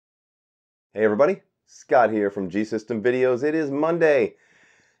Hey everybody, Scott here from G-System Videos. It is Monday,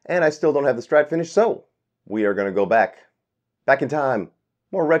 and I still don't have the Strat finished, so we are going to go back in time.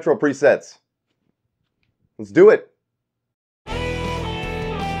 More retro presets. Let's do it.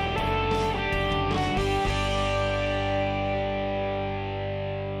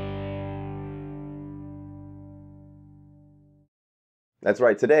 That's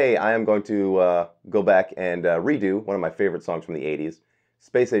right, today I am going to go back and redo one of my favorite songs from the 80s,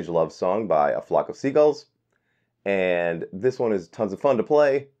 Space Age Love Song by A Flock of Seagulls. And this one is tons of fun to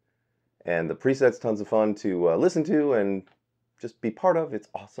play, and the preset's tons of fun to listen to and just be part of. It's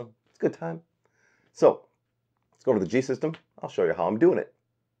awesome. It's a good time. So, let's go over the G-System. I'll show you how I'm doing it.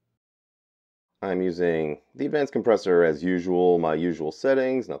 I'm using the advanced compressor as usual, my usual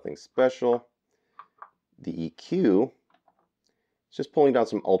settings, nothing special. The EQ, it's just pulling down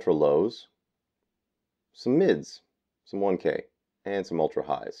some ultra lows, some mids, some 1K, and some ultra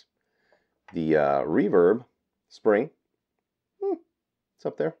highs. The reverb, spring, it's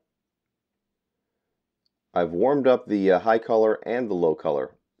up there. I've warmed up the high color and the low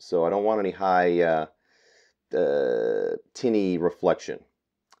color, so I don't want any high tinny reflection.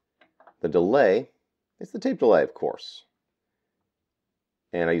 The delay, it's the tape delay, of course.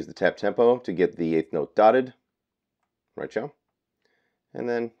 And I use the tap tempo to get the 8th note dotted. Right, Joe? And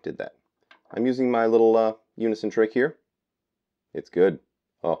then did that. I'm using my little unison trick here. It's good.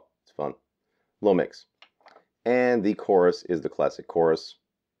 Oh, it's fun. Low mix. And the chorus is the classic chorus.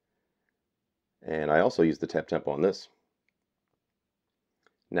 And I also use the tap tempo on this.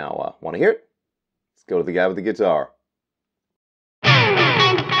 Now, want to hear it? Let's go to the guy with the guitar.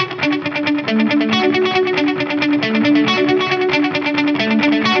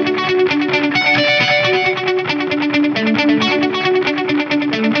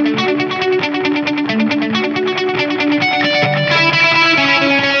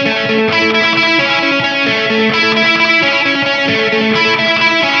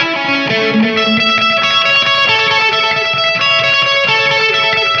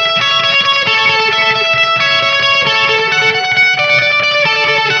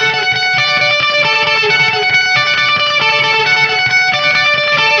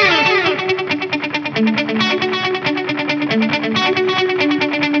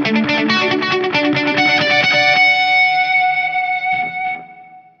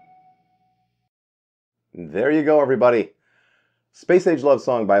 There you go, everybody. Space Age Love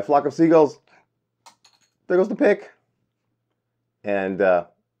Song by A Flock of Seagulls. There goes the pick. And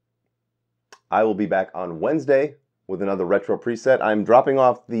I will be back on Wednesday with another retro preset. I'm dropping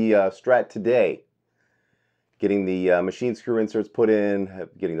off the Strat today. Getting the machine screw inserts put in,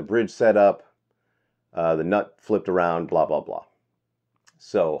 getting the bridge set up, the nut flipped around, blah, blah, blah.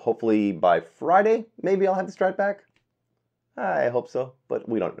 So hopefully by Friday, maybe I'll have the Strat back. I hope so, but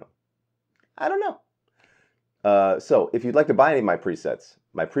we don't know. I don't know. So if you'd like to buy any of my presets,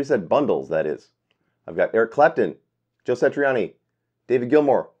 my preset bundles, that is, I've got Eric Clapton, Joe Satriani, David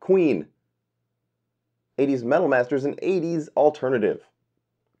Gilmour, Queen, 80s Metal Masters, and 80s Alternative.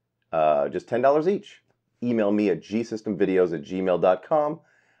 Just $10 each. Email me at gsystemvideos@gmail.com.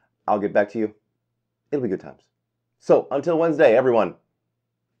 I'll get back to you. It'll be good times. So until Wednesday, everyone,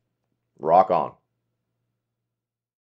 rock on.